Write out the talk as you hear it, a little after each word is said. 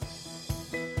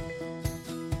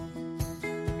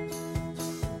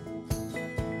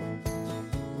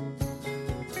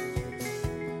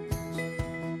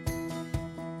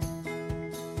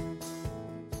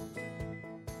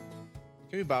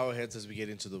Can we bow our heads as we get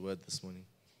into the word this morning?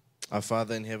 Our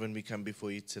Father in heaven, we come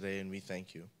before you today and we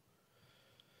thank you.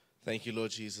 Thank you,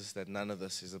 Lord Jesus, that none of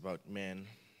this is about man,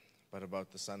 but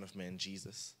about the Son of Man,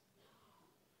 Jesus,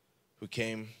 who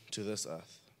came to this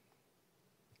earth,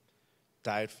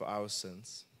 died for our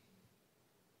sins,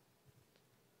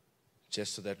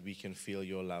 just so that we can feel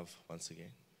your love once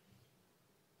again,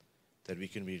 that we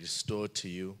can be restored to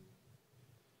you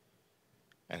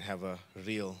and have a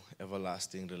real,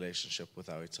 everlasting relationship with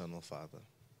our eternal Father.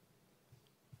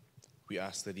 We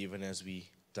ask that even as we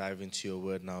dive into your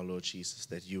word now, Lord Jesus,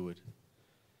 that you would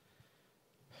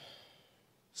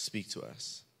speak to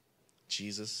us.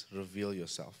 Jesus, reveal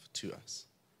yourself to us.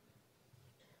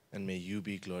 And may you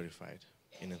be glorified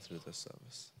in and through this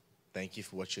service. Thank you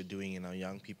for what you're doing in our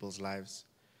young people's lives.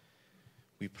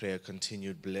 We pray a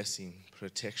continued blessing,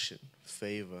 protection,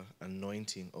 favor,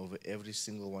 anointing over every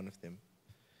single one of them.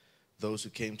 Those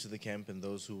who came to the camp and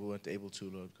those who weren't able to,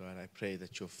 Lord God, I pray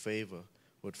that your favor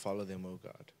would follow them, O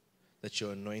God. That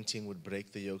your anointing would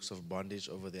break the yokes of bondage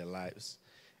over their lives.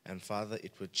 And Father,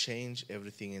 it would change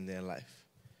everything in their life.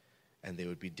 And they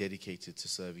would be dedicated to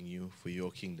serving you for your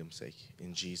kingdom's sake.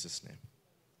 In Jesus' name.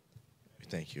 We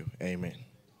thank you. Amen.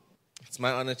 It's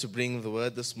my honor to bring the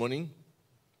word this morning.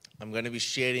 I'm going to be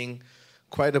sharing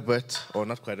quite a bit, or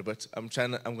not quite a bit. I'm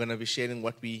going to be sharing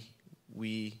what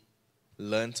we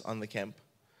learned on the camp,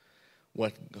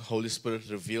 what the Holy Spirit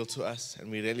revealed to us, and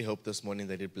we really hope this morning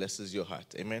that it blesses your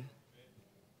heart. Amen?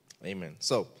 Amen.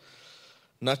 So,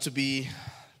 not to be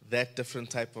that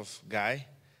different type of guy,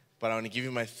 but I want to give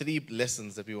you my 3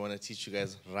 lessons that we want to teach you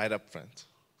guys right up front.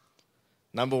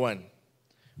 Number 1,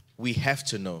 we have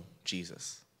to know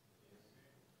Jesus.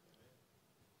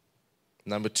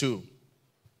 Number 2,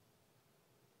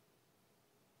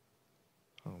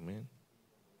 oh man.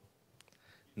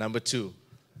 Number 2.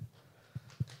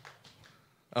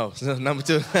 Oh, so number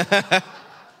 2.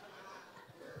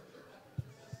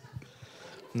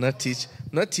 Not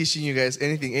teaching you guys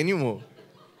anything anymore.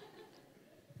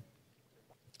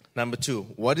 Number 2,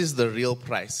 what is the real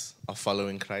price of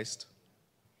following Christ?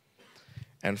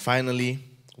 And finally,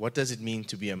 what does it mean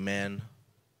to be a man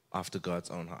after God's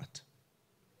own heart?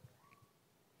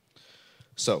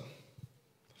 So,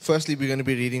 firstly, we're going to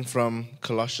be reading from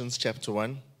Colossians chapter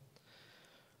 1.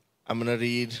 I'm going to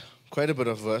read quite a bit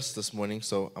of verse this morning,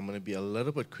 so I'm going to be a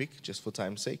little bit quick just for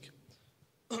time's sake.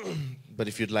 But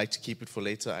if you'd like to keep it for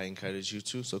later, I encourage you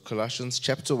to. So Colossians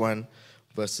chapter 1,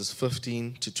 verses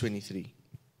 15 to 23.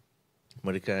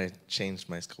 Marika, I changed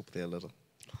my scope there a little.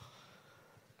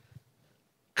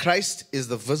 Christ is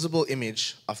the visible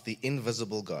image of the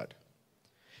invisible God.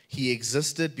 He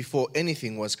existed before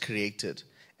anything was created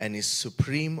and is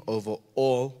supreme over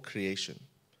all creation.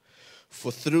 For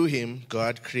through him,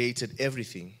 God created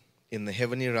everything in the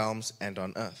heavenly realms and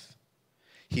on earth.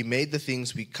 He made the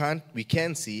things we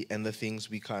can see and the things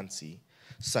we can't see,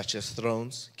 such as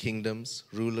thrones, kingdoms,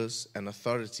 rulers, and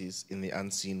authorities in the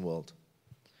unseen world.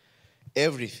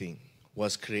 Everything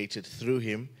was created through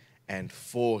him and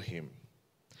for him.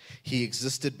 He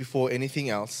existed before anything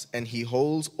else, and he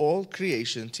holds all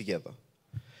creation together.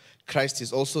 Christ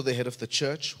is also the head of the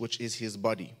church, which is his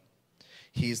body.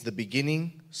 He is the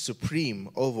beginning, supreme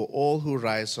over all who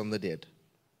rise from the dead.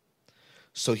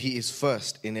 So he is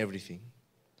first in everything.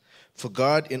 For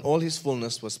God in all his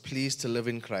fullness was pleased to live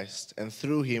in Christ, and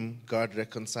through him God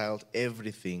reconciled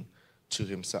everything to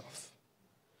himself.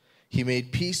 He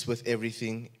made peace with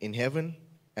everything in heaven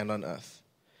and on earth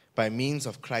by means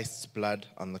of Christ's blood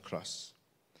on the cross.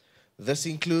 This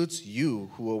includes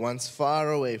you who were once far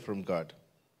away from God.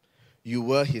 You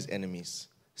were his enemies,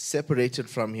 separated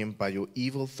from him by your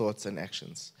evil thoughts and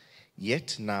actions.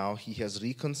 Yet now he has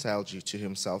reconciled you to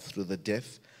himself through the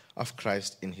death of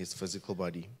Christ in his physical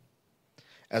body.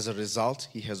 As a result,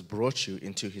 he has brought you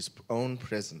into his own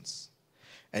presence,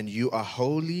 and you are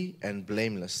holy and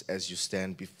blameless as you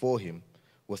stand before him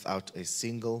without a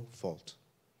single fault.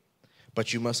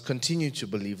 But you must continue to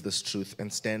believe this truth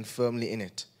and stand firmly in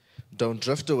it. Don't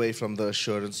drift away from the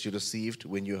assurance you received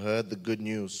when you heard the good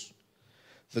news.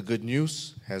 The good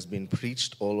news has been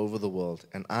preached all over the world,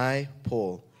 and I,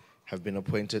 Paul, have been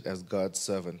appointed as God's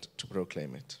servant to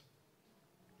proclaim it.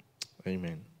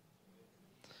 Amen.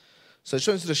 So I just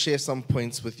wanted to share some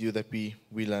points with you that we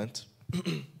learned.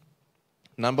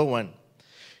 Number 1,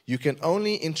 you can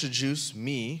only introduce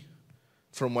me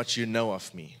from what you know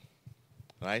of me,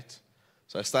 right?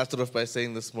 So I started off by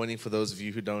saying this morning, for those of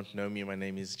you who don't know me, my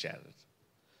name is Jared.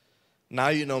 Now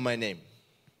you know my name.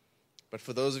 But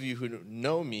for those of you who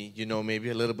know me, you know maybe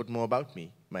a little bit more about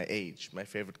me, my age, my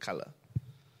favorite color,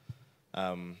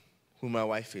 who my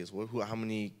wife is, how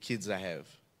many kids I have.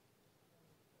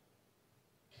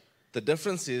 The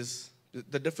difference is,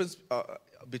 the difference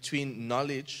between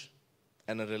knowledge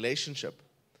and a relationship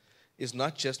is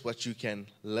not just what you can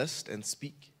list and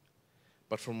speak,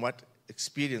 but from what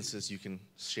experiences you can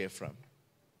share from.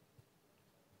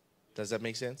 Does that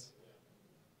make sense?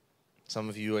 Some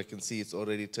of you, I can see it's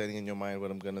already turning in your mind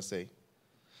what I'm going to say.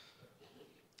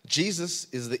 Jesus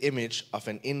is the image of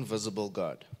an invisible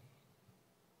God.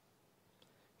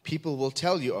 People will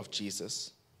tell you of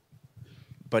Jesus,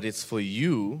 but it's for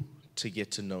you to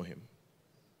get to know him.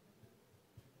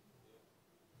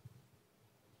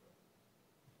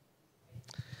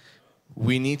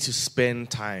 We need to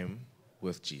spend time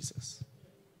with Jesus.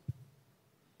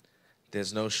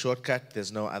 There's no shortcut,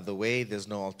 there's no other way, there's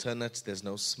no alternate, there's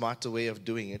no smarter way of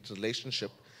doing it.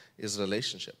 Relationship is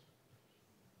relationship.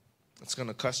 It's going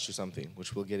to cost you something,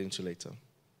 which we'll get into later.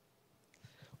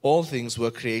 All things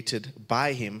were created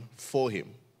by him, for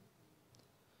him.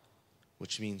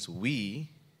 Which means we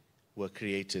were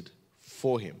created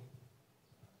for him.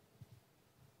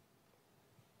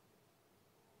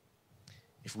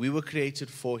 If we were created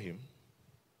for him,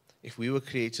 if we were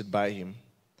created by him,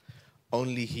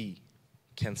 only he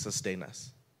can sustain us.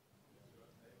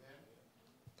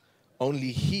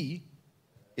 Only he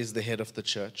is the head of the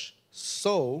church,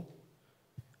 so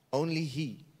only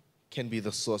he can be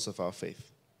the source of our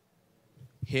faith.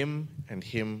 Him and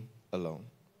him alone.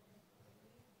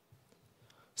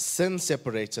 Sin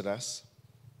separated us,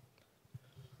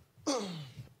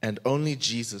 and only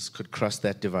Jesus could cross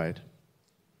that divide.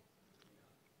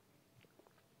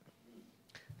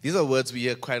 These are words we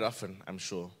hear quite often, I'm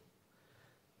sure.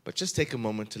 But just take a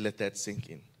moment to let that sink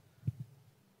in.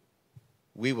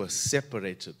 We were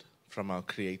separated from our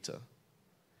Creator,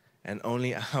 and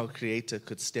only our Creator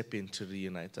could step in to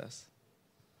reunite us.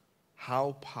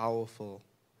 How powerful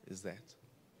is that?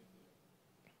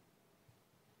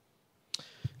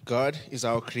 God is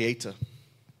our Creator.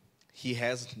 He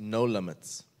has no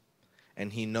limits,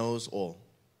 and he knows all.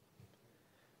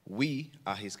 We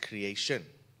are his creation.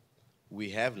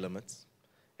 We have limits,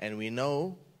 and we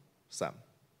know some.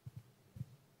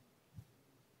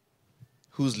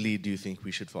 Whose lead do you think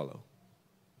we should follow?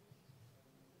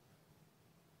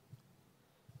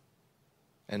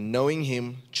 And knowing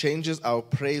him changes our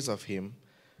praise of him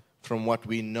from what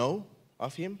we know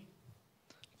of him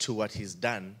to what he's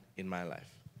done in my life.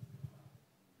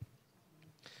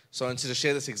 So I wanted to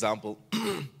share this example.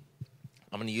 I'm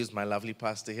going to use my lovely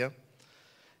pastor here.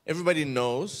 Everybody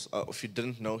knows, or if you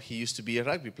didn't know, he used to be a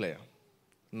rugby player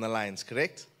in the Lions,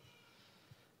 correct?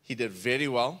 He did very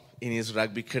well in his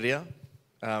rugby career.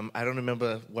 I don't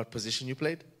remember what position you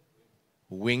played.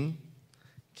 Wing.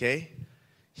 Okay.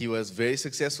 He was very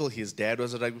successful. His dad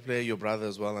was a rugby player. Your brother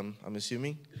as well, I'm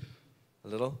assuming. A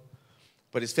little.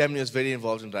 But his family was very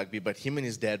involved in rugby. But him and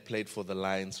his dad played for the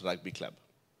Lions Rugby Club.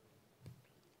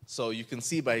 So you can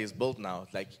see by his build now,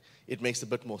 like it makes a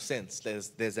bit more sense. There's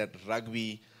that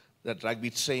rugby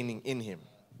training in him.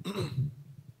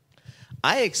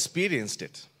 I experienced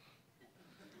it.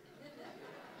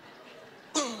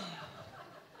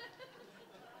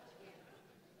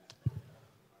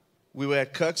 We were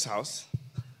at Klerk's house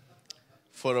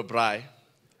for a braai.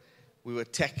 We were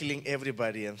tackling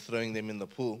everybody and throwing them in the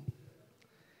pool.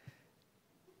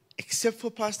 Except for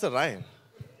Pastor Ryan.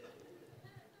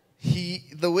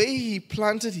 The way he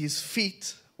planted his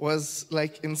feet was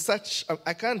like in such,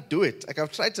 I can't do it. Like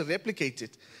I've tried to replicate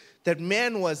it. That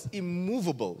man was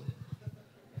immovable.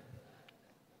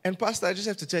 And Pastor, I just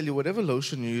have to tell you, whatever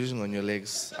lotion you're using on your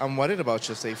legs, I'm worried about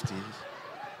your safety.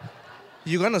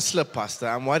 You're going to slip, Pastor.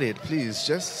 I'm worried. Please,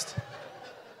 just...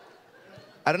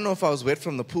 I don't know if I was wet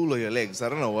from the pool or your legs. I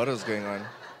don't know what was going on.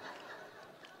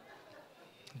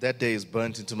 That day is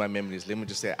burnt into my memories. Let me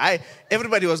just say.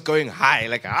 Everybody was going high.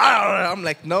 Like, I'm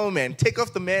like, no, man. Take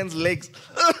off the man's legs.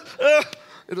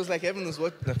 It was like heaven is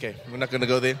what? Okay, we're not going to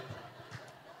go there.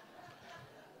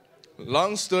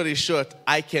 Long story short,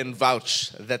 I can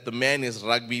vouch that the man is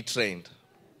rugby trained.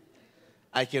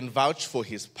 I can vouch for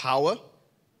his power.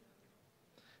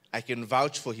 I can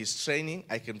vouch for his training.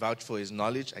 I can vouch for his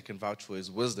knowledge. I can vouch for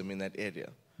his wisdom in that area.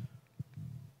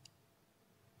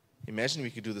 Imagine we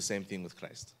could do the same thing with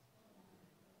Christ.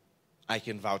 I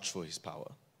can vouch for his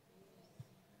power.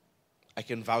 I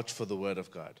can vouch for the word of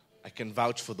God. I can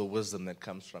vouch for the wisdom that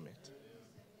comes from it.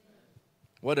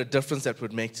 What a difference that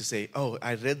would make to say, oh,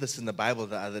 I read this in the Bible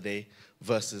the other day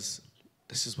versus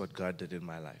this is what God did in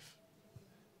my life.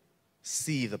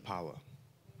 See the power.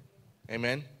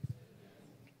 Amen?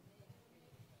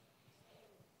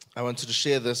 I wanted to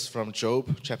share this from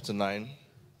Job chapter 9.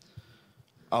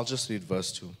 I'll just read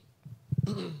verse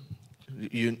 2.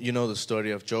 You know the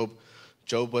story of Job.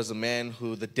 Job was a man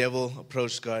who the devil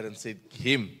approached God and said,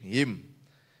 him,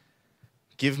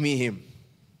 give me him.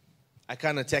 I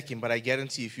can't attack him, but I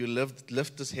guarantee if you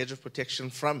lift this hedge of protection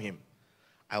from him,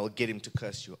 I will get him to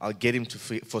curse you. I'll get him to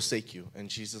forsake you. And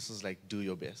Jesus is like, do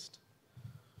your best.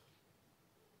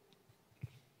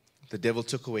 The devil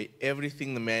took away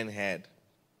everything the man had.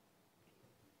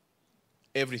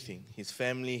 Everything. His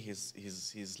family,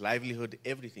 his livelihood,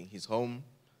 everything. His home,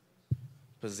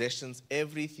 possessions,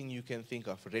 everything you can think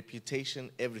of.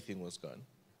 Reputation, everything was gone.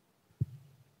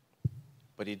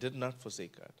 But he did not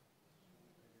forsake God.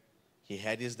 He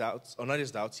had his doubts, or not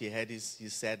his doubts, he had his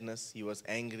sadness. He was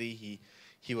angry.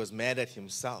 He was mad at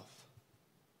himself.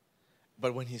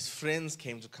 But when his friends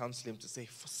came to counsel him to say,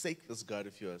 forsake this God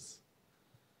of yours,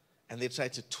 and they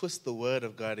tried to twist the word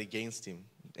of God against him.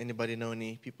 Anybody know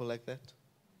any people like that?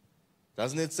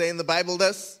 Doesn't it say in the Bible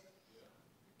this?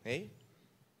 Hey?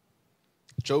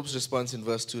 Job's response in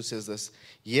verse 2 says this,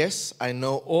 yes, I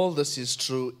know all this is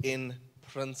true in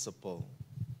principle.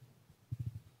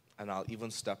 And I'll even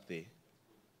stop there.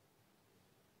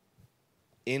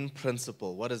 In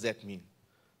principle, what does that mean?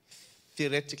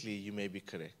 Theoretically, you may be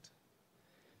correct.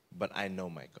 But I know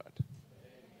my God.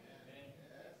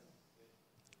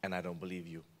 And I don't believe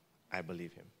you. I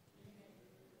believe him.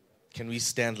 Can we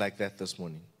stand like that this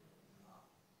morning?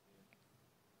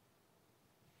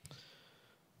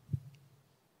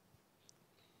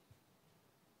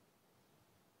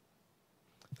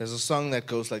 There's a song that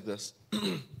goes like this.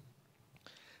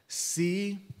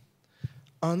 See,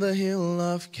 on the hill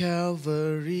of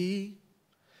Calvary,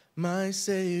 my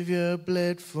Savior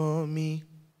bled for me.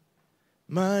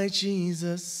 My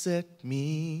Jesus set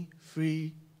me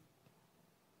free.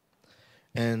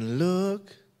 And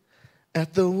look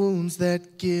at the wounds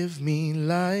that give me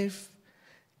life,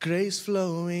 grace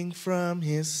flowing from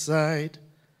his side,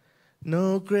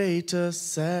 no greater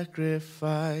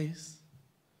sacrifice.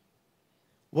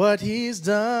 What he's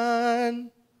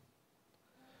done,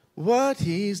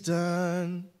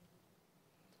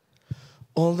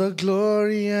 all the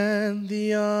glory and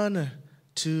the honor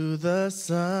to the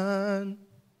Son.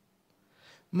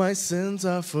 My sins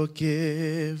are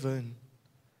forgiven.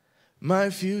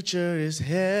 My future is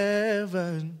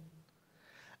heaven.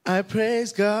 I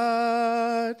praise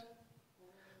God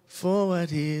for what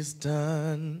he's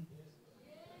done.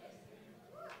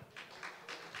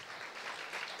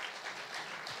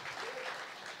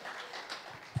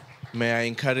 May I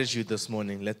encourage you this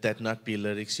morning, let that not be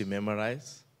lyrics you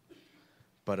memorize,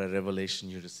 but a revelation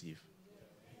you receive.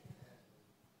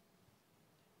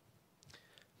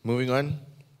 Moving on.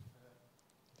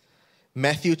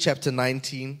 Matthew chapter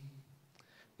 19.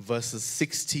 Verses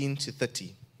 16 to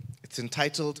 30. It's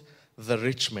entitled, The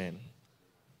Rich Man.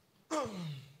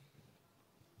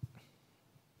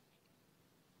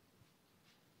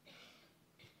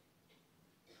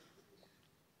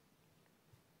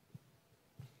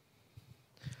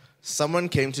 Someone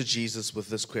came to Jesus with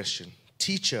this question,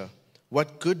 Teacher,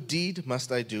 what good deed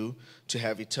must I do to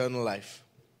have eternal life?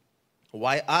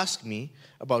 Why ask me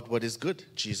about what is good?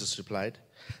 Jesus replied.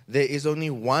 There is only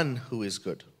one who is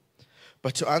good.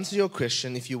 But to answer your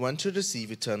question, if you want to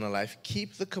receive eternal life,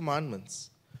 keep the commandments.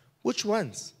 Which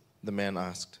ones? The man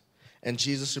asked. And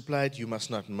Jesus replied, you must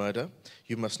not murder,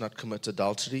 you must not commit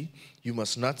adultery, you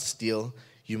must not steal,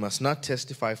 you must not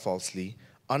testify falsely,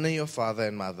 honor your father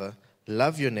and mother,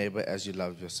 love your neighbor as you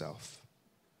love yourself.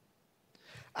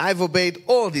 I've obeyed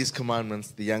all these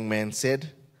commandments, the young man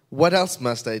said. What else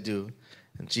must I do?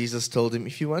 And Jesus told him,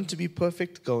 if you want to be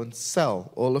perfect, go and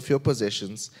sell all of your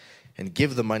possessions and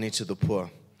give the money to the poor,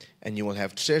 and you will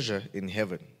have treasure in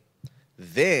heaven.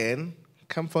 Then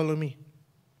come follow me.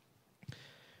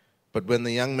 But when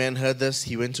the young man heard this,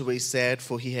 he went away sad,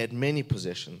 for he had many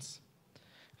possessions.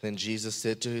 Then Jesus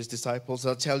said to his disciples,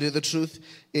 I'll tell you the truth,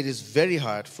 it is very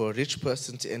hard for a rich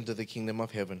person to enter the kingdom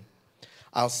of heaven.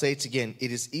 I'll say it again,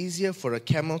 it is easier for a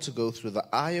camel to go through the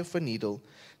eye of a needle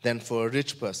than for a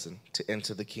rich person to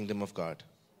enter the kingdom of God.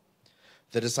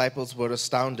 The disciples were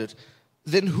astounded.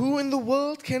 Then who in the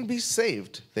world can be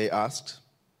saved? They asked.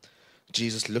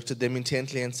 Jesus looked at them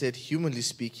intently and said, humanly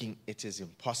speaking, it is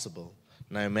impossible.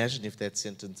 Now imagine if that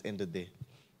sentence ended there.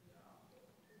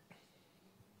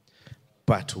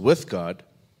 But with God,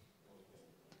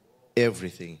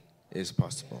 everything is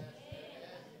possible.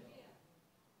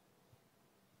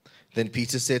 Then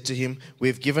Peter said to him,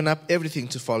 we've given up everything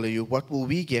to follow you. What will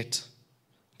we get?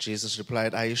 Jesus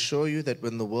replied, I assure you that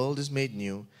when the world is made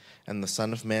new and the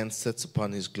Son of Man sits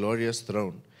upon his glorious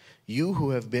throne, you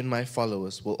who have been my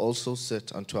followers will also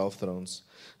sit on 12 thrones,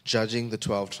 judging the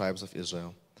 12 tribes of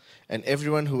Israel. And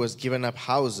everyone who has given up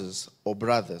houses, or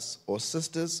brothers, or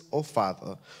sisters, or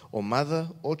father, or mother,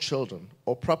 or children,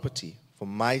 or property for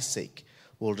my sake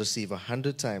will receive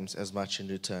 100 times as much in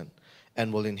return,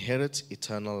 and will inherit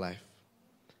eternal life.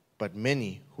 But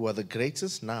many who are the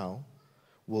greatest now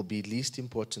will be least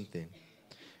important then,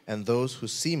 and those who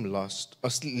seem lost or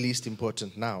least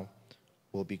important now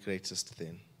will be greatest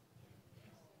then.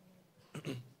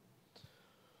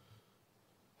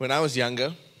 When I was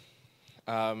younger,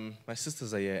 my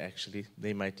sisters are here actually.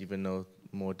 They might even know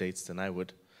more dates than I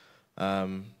would.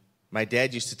 My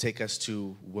dad used to take us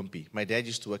to Wimpy. My dad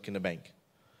used to work in a bank.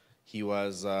 He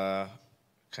was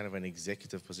kind of an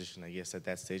executive position, I guess, at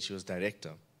that stage. He was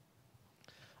director.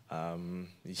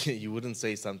 You wouldn't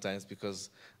say sometimes because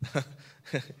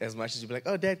as much as you'd be like,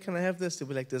 oh, Dad, can I have this? They'd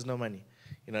be like, there's no money.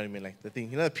 You know what I mean? Like the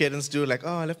thing, parents do, like,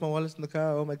 oh, I left my wallet in the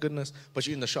car, oh my goodness. But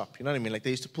you're in the shop, you know what I mean? Like they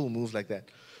used to pull moves like that.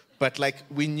 But like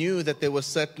we knew that there were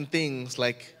certain things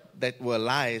like that were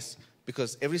lies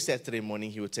because every Saturday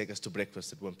morning he would take us to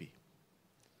breakfast at Wimpy.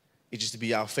 It used to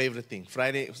be our favorite thing.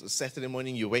 Saturday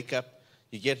morning, you wake up,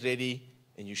 you get ready,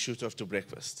 and you shoot off to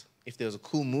breakfast. If there was a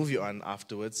cool movie on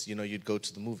afterwards, you'd go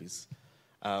to the movies.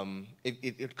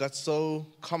 It got so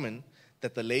common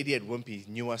that the lady at Wimpy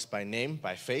knew us by name,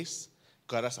 by face,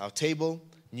 got us our table,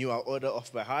 knew our order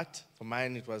off by heart. For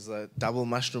mine, it was a double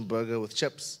mushroom burger with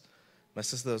chips. My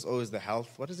sister was always the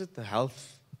health. What is it? The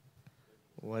health?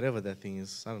 Whatever that thing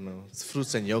is. I don't know. It's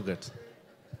fruits and yogurt.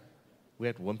 We're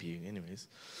at Wimpy anyways.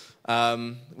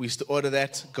 We used to order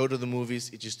that, go to the movies.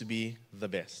 It used to be the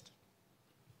best.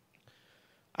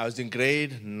 I was in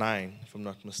grade 9, if I'm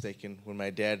not mistaken, when my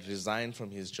dad resigned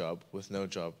from his job with no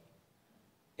job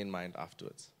in mind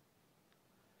afterwards.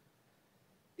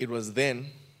 It was then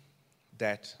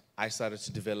that I started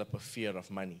to develop a fear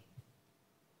of money.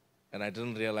 And I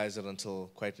didn't realize it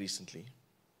until quite recently.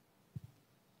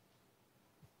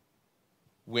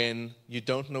 When you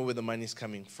don't know where the money's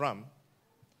coming from,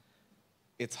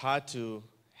 it's hard to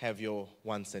have your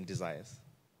wants and desires.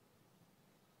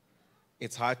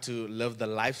 It's hard to live the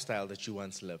lifestyle that you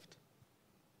once lived.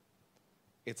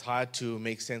 It's hard to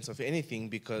make sense of anything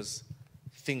because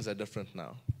things are different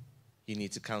now. You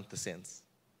need to count the cents.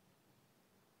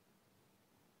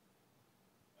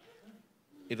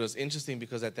 It was interesting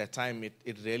because at that time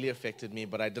it really affected me,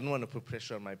 but I didn't want to put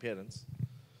pressure on my parents.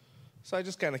 So I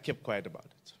just kind of kept quiet about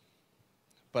it.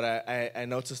 But I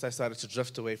noticed I started to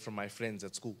drift away from my friends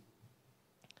at school.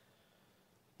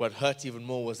 What hurt even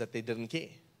more was that they didn't care.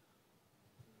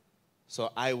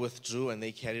 So I withdrew and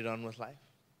they carried on with life.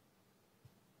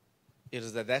 It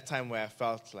was at that time where I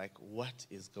felt like, what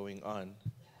is going on?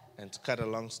 And to cut a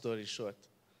long story short,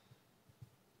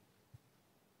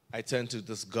 I turned to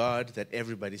this God that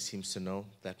everybody seems to know,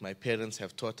 that my parents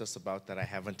have taught us about, that I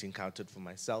haven't encountered for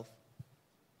myself.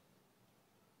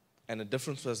 And a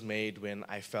difference was made when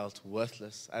I felt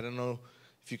worthless. I don't know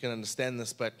if you can understand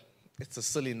this, but it's a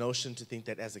silly notion to think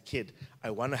that as a kid,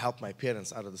 I want to help my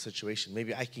parents out of the situation.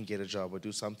 Maybe I can get a job or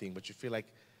do something, but you feel like,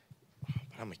 oh,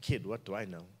 but I'm a kid, what do I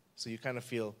know? So you kind of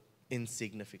feel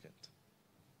insignificant.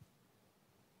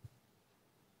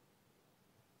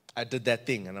 I did that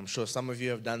thing, and I'm sure some of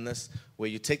you have done this, where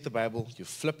you take the Bible, you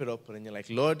flip it open, and you're like,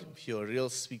 Lord, if you're real,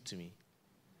 speak to me.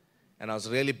 And I was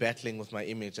really battling with my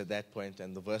image at that point,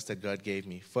 and the verse that God gave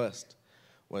me first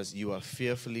was, you are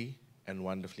fearfully and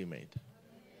wonderfully made.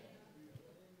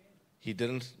 He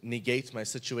didn't negate my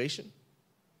situation.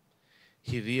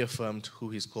 He reaffirmed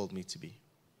who He's called me to be.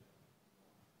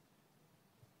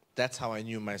 That's how I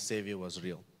knew my Savior was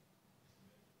real.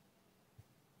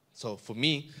 So for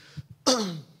me,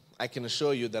 I can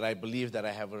assure you that I believe that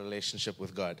I have a relationship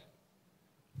with God.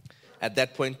 At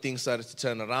that point, things started to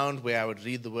turn around where I would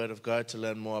read the Word of God to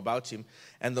learn more about Him.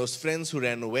 And those friends who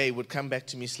ran away would come back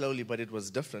to me slowly, but it was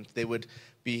different. They would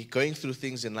be going through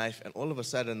things in life, and all of a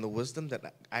sudden, the wisdom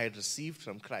that I had received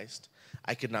from Christ,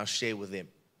 I could now share with them.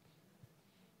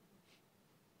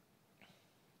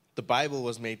 The Bible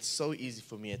was made so easy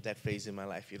for me at that phase in my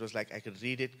life. It was like I could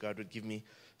read it. God would give me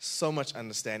so much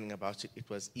understanding about it. It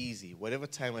was easy. Whatever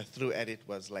time I threw at it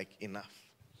was like enough.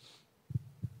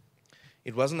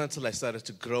 It wasn't until I started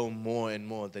to grow more and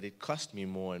more that it cost me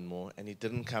more and more, and it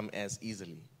didn't come as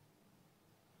easily.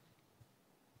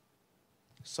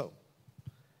 So,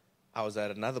 I was at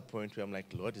another point where I'm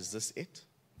like, Lord, is this it?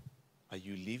 Are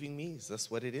you leaving me? Is this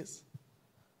what it is?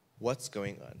 What's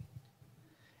going on?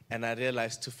 And I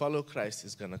realized to follow Christ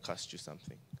is going to cost you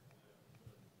something.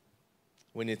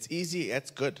 When it's easy,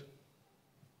 that's good.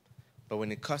 But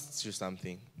when it costs you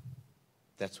something,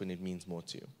 that's when it means more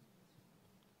to you.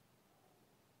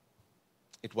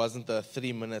 It wasn't the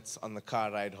 3 minutes on the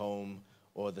car ride home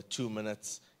or the 2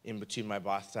 minutes in between my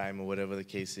bath time or whatever the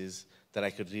case is that I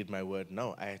could read my word.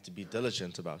 No, I had to be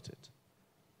diligent about it.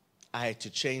 I had to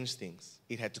change things.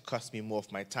 It had to cost me more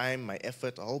of my time, my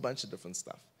effort, a whole bunch of different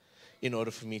stuff in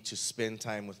order for me to spend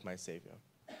time with my Savior.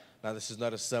 Now, this is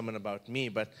not a sermon about me,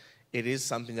 but it is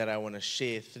something that I want to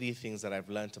share 3 things that I've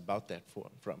learned about that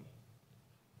from.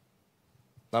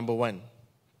 Number 1.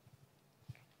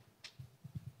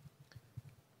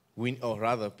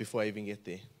 Before I even get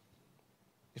there,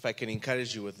 if I can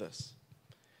encourage you with this.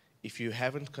 If you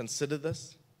haven't considered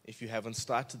this, if you haven't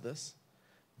started this,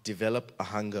 develop a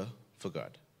hunger for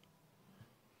God.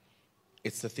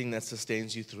 It's the thing that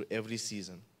sustains you through every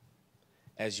season.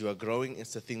 As you are growing,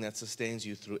 it's the thing that sustains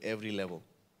you through every level.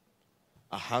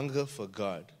 A hunger for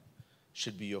God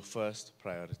should be your first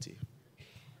priority.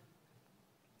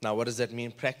 Now, what does that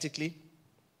mean practically?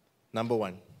 Number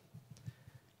 1,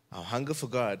 our hunger for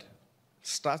God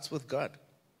starts with God.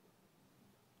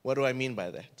 What do I mean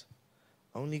by that?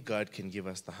 Only God can give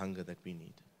us the hunger that we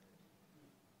need.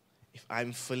 If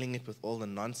I'm filling it with all the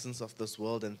nonsense of this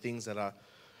world and things that are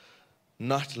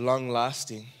not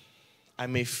long-lasting, I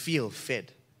may feel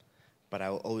fed, but I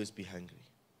will always be hungry.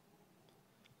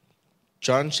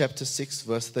 John chapter 6,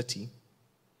 verse 30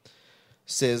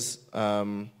 says,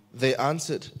 they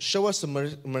answered, "Show us a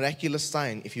miraculous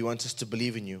sign if you want us to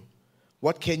believe in you.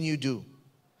 What can you do?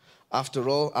 After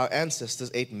all, our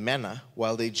ancestors ate manna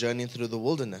while they journeyed through the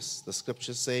wilderness. The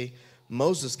scriptures say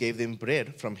Moses gave them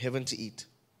bread from heaven to eat."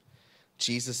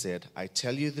 Jesus said, "I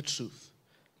tell you the truth.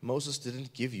 Moses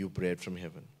didn't give you bread from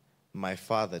heaven. My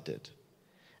Father did.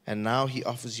 And now he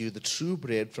offers you the true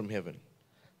bread from heaven.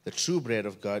 The true bread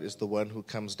of God is the one who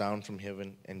comes down from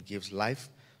heaven and gives life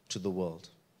to the world."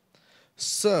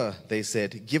 "Sir," they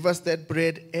said, "give us that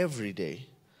bread every day."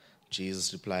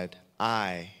 Jesus replied,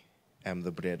 "I am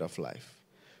the bread of life.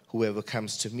 Whoever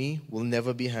comes to me will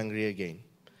never be hungry again.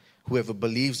 Whoever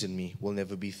believes in me will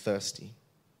never be thirsty."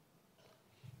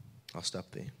 I'll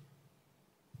stop there.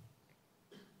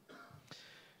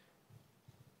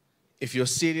 If you're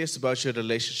serious about your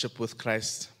relationship with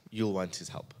Christ, you'll want his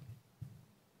help.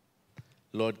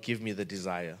 Lord, give me the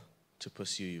desire to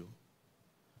pursue you.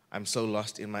 I'm so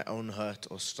lost in my own hurt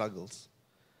or struggles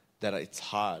that it's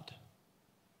hard.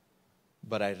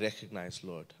 But I recognize,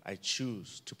 Lord, I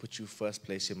choose to put you first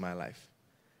place in my life.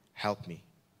 Help me.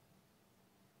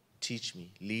 Teach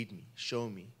me, lead me, show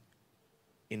me,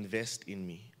 invest in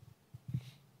me.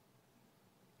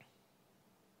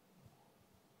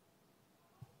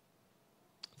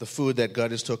 The food that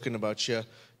God is talking about here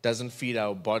doesn't feed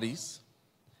our bodies,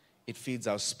 it feeds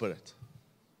our spirit.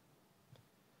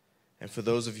 And for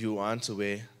those of you who aren't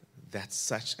aware, that's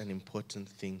such an important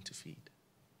thing to feed.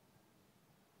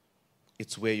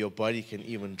 It's where your body can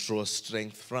even draw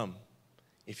strength from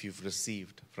if you've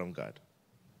received from God.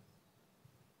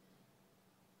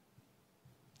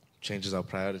 Changes our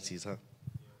priorities, huh?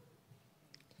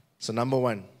 So number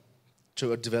 1,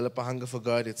 to develop a hunger for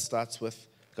God, it starts with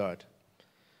God.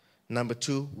 Number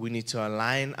 2, we need to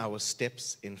align our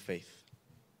steps in faith.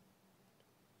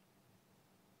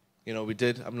 You know,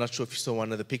 I'm not sure if you saw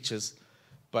one of the pictures,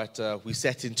 but we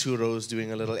sat in 2 rows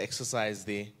doing a little exercise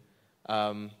there.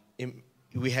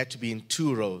 We had to be in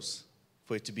 2 rows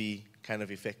for it to be kind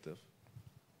of effective.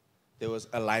 There was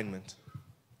alignment.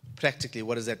 Practically,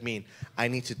 what does that mean? I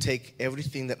need to take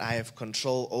everything that I have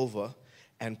control over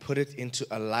and put it into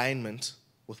alignment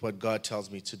with what God tells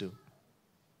me to do.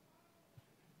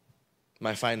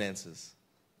 My finances.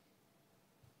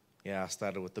 Yeah, I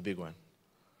started with the big one.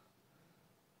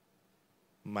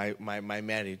 My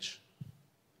marriage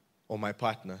or my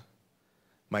partner,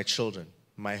 my children,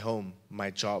 my home, my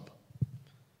job,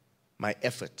 my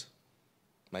effort,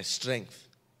 my strength,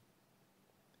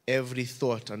 every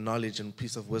thought and knowledge and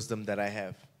piece of wisdom that I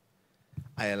have,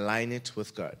 I align it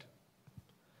with God.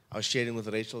 I was sharing with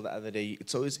Rachel the other day,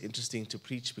 it's always interesting to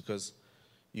preach because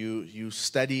you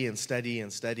study and study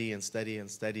and study and study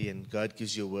and study, and God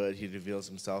gives you a word, he reveals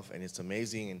himself, and it's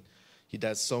amazing, and he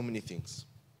does so many things.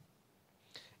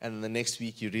 And then the next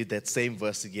week you read that same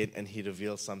verse again, and he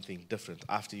reveals something different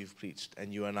after you've preached,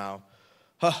 and you are now,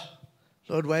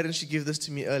 Lord, why didn't you give this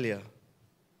to me earlier?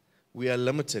 We are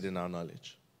limited in our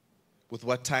knowledge. With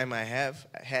what time I have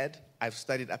had, I've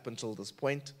studied up until this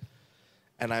point,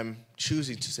 and I'm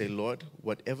choosing to say, Lord,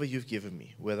 whatever you've given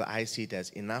me, whether I see it as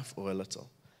enough or a little,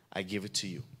 I give it to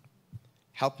you.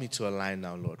 Help me to align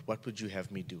now, Lord. What would you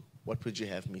have me do? What would you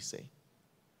have me say?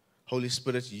 Holy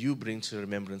Spirit, you bring to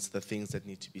remembrance the things that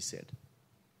need to be said.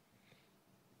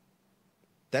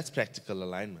 That's practical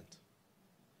alignment.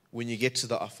 When you get to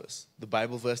the office, the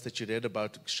Bible verse that you read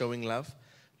about showing love,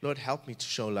 Lord, help me to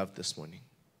show love this morning.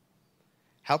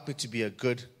 Help me to be a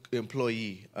good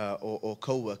employee or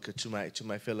co-worker to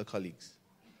my fellow colleagues.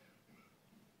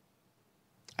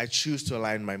 I choose to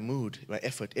align my mood, my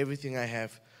effort, everything I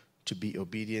have to be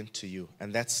obedient to you.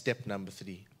 And that's step number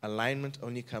 3. Alignment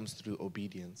only comes through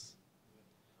obedience.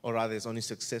 Or rather, it's only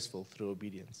successful through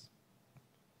obedience.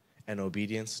 And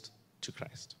obedience to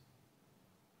Christ.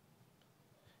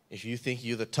 If you think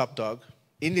you're the top dog,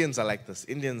 Indians are like this.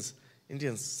 Indians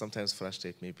sometimes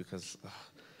frustrate me because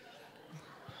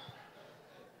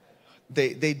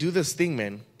they do this thing,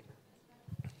 man.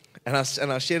 And I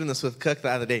was sharing this with Klerk the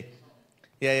other day.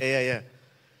 Yeah.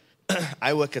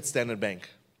 I work at Standard Bank.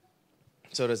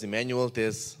 So does Emmanuel.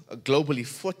 There's globally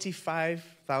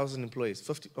 45,000 employees,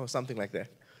 50 or something like that.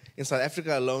 In South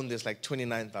Africa alone, there's like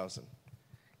 29,000.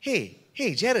 Hey,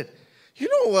 Jared, you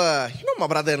know my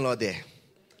brother-in-law there.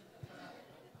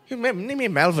 His name is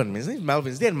Melvin. His name is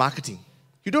Melvin. He's there in marketing.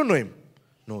 You don't know him?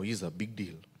 No, he's a big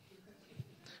deal.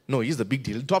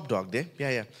 Top dog there.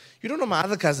 Yeah. You don't know my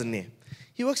other cousin there?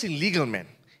 He works in legal, man.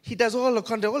 He does all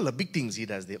the big things he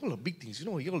does there. All the big things. You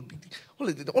know,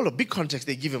 all the big contracts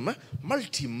they give him. Huh?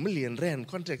 Multi-million rand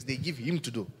contracts they give him to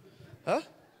do. Huh?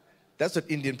 That's what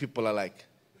Indian people are like.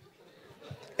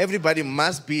 Everybody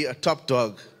must be a top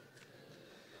dog.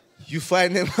 You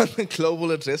find them on the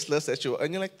global address list and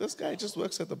you're like, this guy just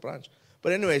works at the branch.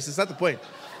 But anyways, it's not the point.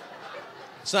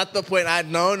 It's not the point.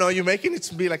 No, you're making it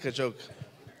to be like a joke.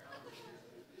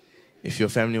 If your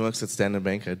family works at Standard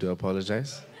Bank, I do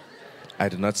apologize. I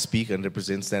do not speak and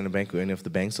represent Standard Bank or any of the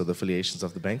banks or the affiliations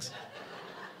of the banks.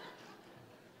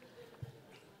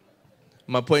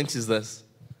 My point is this.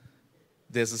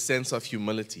 There's a sense of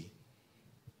humility.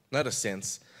 Not a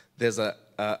sense. There's a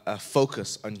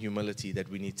focus on humility that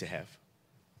we need to have.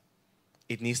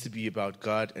 It needs to be about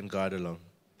God and God alone,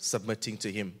 submitting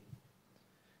to Him.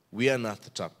 We are not the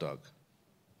top dog.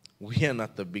 We are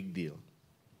not the big deal.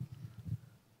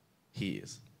 He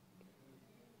is.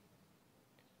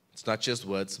 It's not just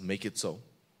words, make it so.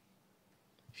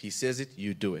 If He says it,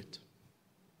 you do it.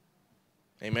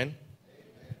 Amen?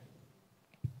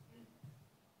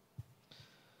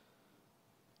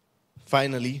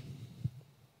 Finally,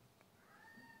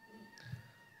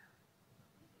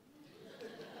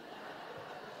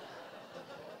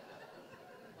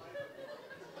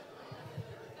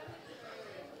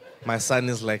 my son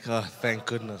is like, oh, thank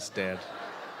goodness, Dad.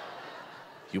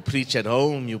 You preach at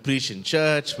home, you preach in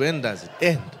church. When does it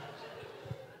end?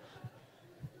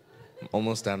 I'm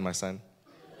almost done, my son.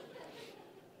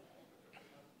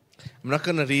 I'm not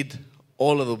going to read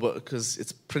all of the book because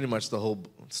it's pretty much the whole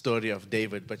story of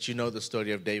David, but you know the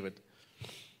story of David.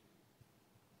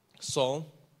 Saul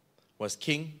was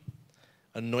king,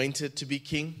 anointed to be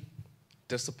king,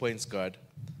 disappoints God,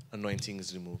 anointing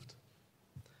is removed.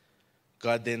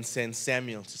 God then sends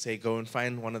Samuel to say, go and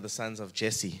find one of the sons of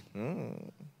Jesse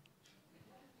and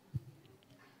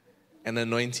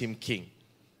anoint him king.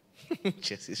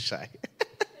 Jesse's shy.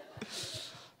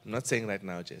 I'm not saying right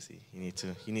now, Jesse. You need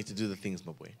to do the things,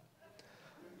 my boy.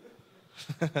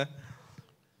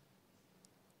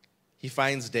 He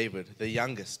finds David, the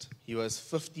youngest. He was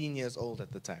 15 years old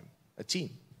at the time, a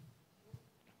teen.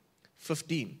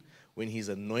 15, when he's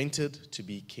anointed to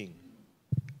be king.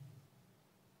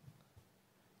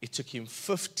 It took him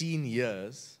 15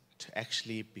 years to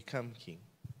actually become king.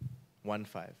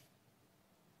 1-5.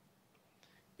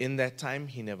 In that time,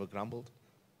 he never grumbled.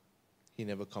 He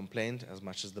never complained, as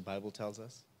much as the Bible tells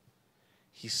us.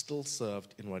 He still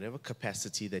served in whatever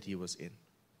capacity that he was in.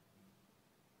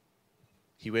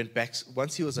 He went back,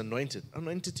 once he was anointed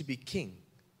to be king,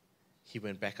 he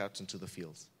went back out into the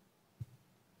fields.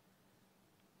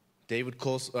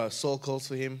 Saul calls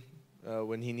for him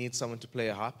when he needs someone to play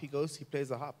a harp. He goes, he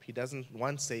plays a harp. He doesn't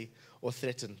once say or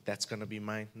threaten, that's going to be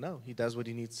mine. No, he does what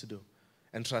he needs to do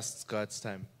and trusts God's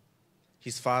time.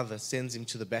 His father sends him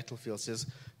to the battlefield, says,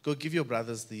 go give your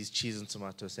brothers these cheese and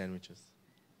tomato sandwiches.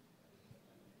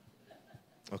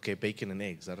 Okay, bacon and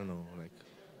eggs, I don't know, like,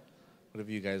 whatever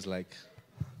you guys like.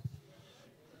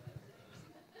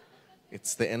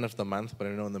 It's the end of the month, but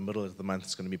I know in the middle of the month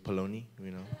it's going to be polony.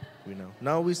 We know.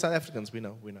 No, we South Africans, we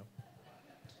know.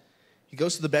 He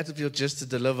goes to the battlefield just to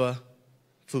deliver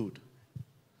food.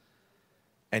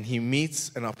 And he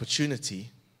meets an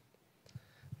opportunity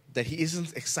that he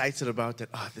isn't excited about, that,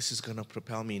 this is going to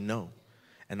propel me. No.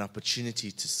 An opportunity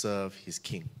to serve his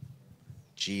king,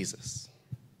 Jesus.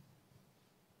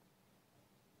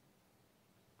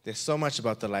 There's so much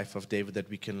about the life of David that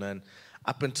we can learn.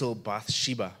 Up until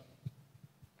Bathsheba,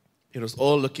 it was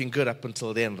all looking good up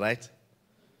until then, right?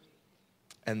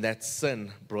 And that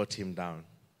sin brought him down.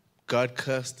 God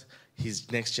cursed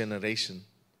his next generation.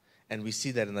 And we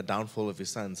see that in the downfall of his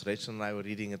sons. Rachel and I were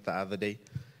reading it the other day,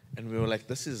 and we were like,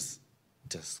 this is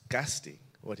disgusting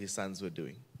what his sons were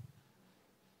doing.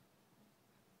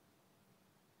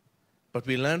 But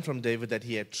we learned from David that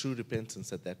he had true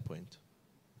repentance at that point.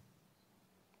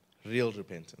 Real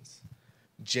repentance.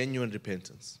 Genuine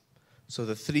repentance. So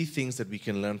the three things that we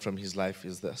can learn from his life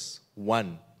is this.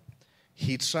 1,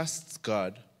 he trusts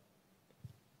God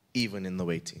even in the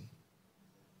waiting.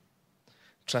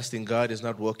 Trusting God is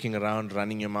not walking around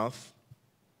running your mouth.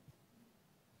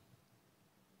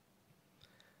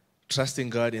 Trusting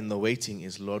God in the waiting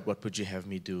is, Lord, what would you have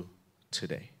me do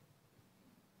today?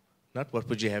 Not what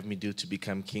would you have me do to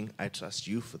become king. I trust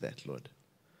you for that, Lord.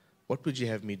 What would you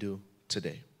have me do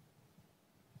today?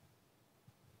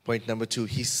 Point number 2,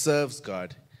 he serves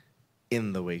God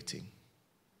in the waiting.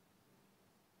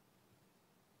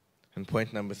 And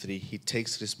point number 3, he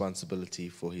takes responsibility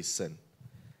for his sin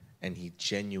and he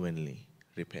genuinely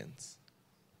repents.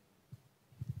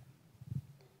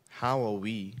 How are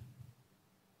we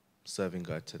serving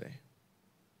God today?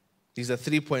 These are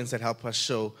 3 points that help us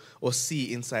show or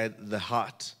see inside the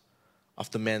heart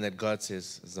of the man that God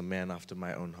says is a man after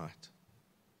my own heart.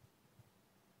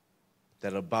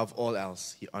 That above all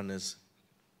else, he honors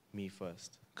me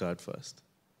first, God first.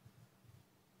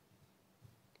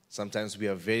 Sometimes we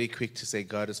are very quick to say,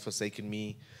 God has forsaken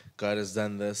me, God has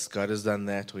done this, God has done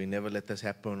that, or he never let this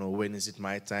happen, or when is it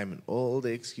my time, and all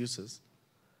the excuses.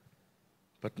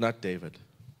 But not David.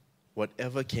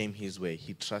 Whatever came his way,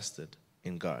 he trusted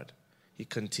in God. He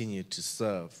continued to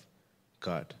serve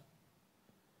God.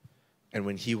 And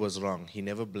when he was wrong, he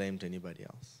never blamed anybody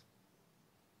else.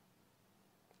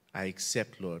 I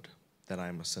accept, Lord, that I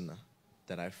am a sinner,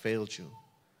 that I failed you.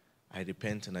 I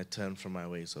repent and I turn from my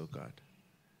ways, oh God.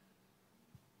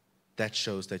 That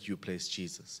shows that you place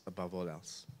Jesus above all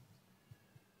else.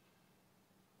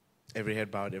 Every head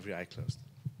bowed, every eye closed.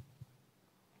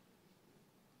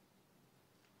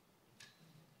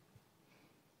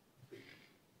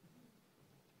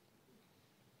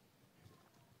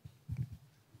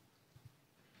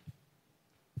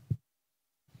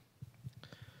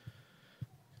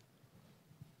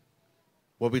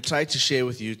 What we tried to share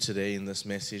with you today in this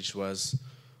message was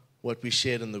what we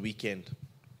shared on the weekend.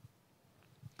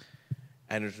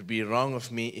 And it would be wrong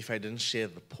of me if I didn't share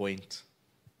the point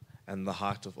and the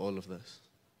heart of all of this.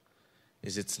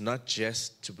 It's not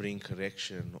just to bring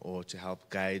correction or to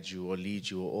help guide you or lead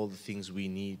you or all the things we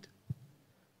need.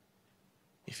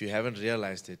 If you haven't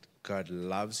realized it, God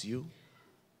loves you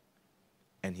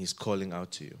and he's calling out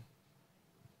to you.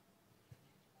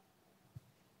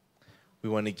 We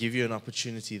want to give you an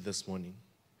opportunity this morning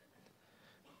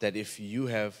that if you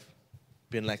have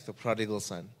been like the prodigal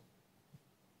son,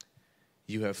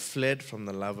 you have fled from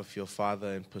the love of your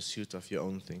father in pursuit of your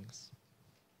own things.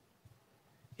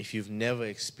 If you've never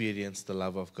experienced the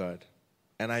love of God,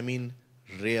 and I mean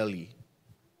really,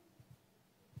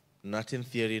 not in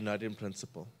theory, not in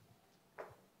principle,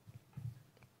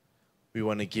 we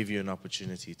want to give you an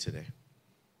opportunity today.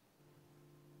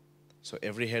 So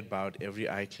every head bowed, every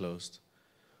eye closed.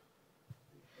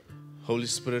 Holy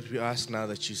Spirit, we ask now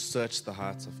that you search the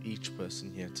hearts of each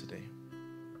person here today.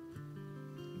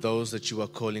 Those that you are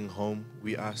calling home,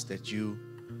 we ask that you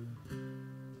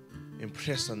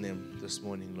impress on them this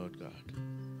morning, Lord God,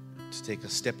 to take a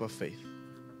step of faith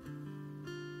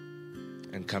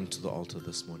and come to the altar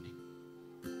this morning.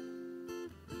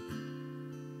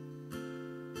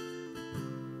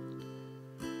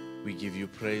 We give you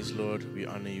praise, Lord. We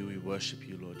honor you. We worship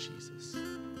you, Lord Jesus.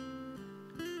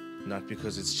 Not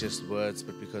because it's just words,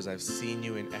 but because I've seen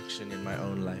you in action in my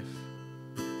own life.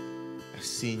 I've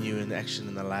seen you in action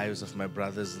in the lives of my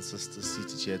brothers and sisters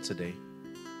seated here today.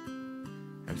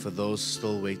 And for those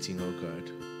still waiting, oh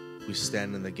God, we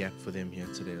stand in the gap for them here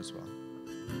today as well.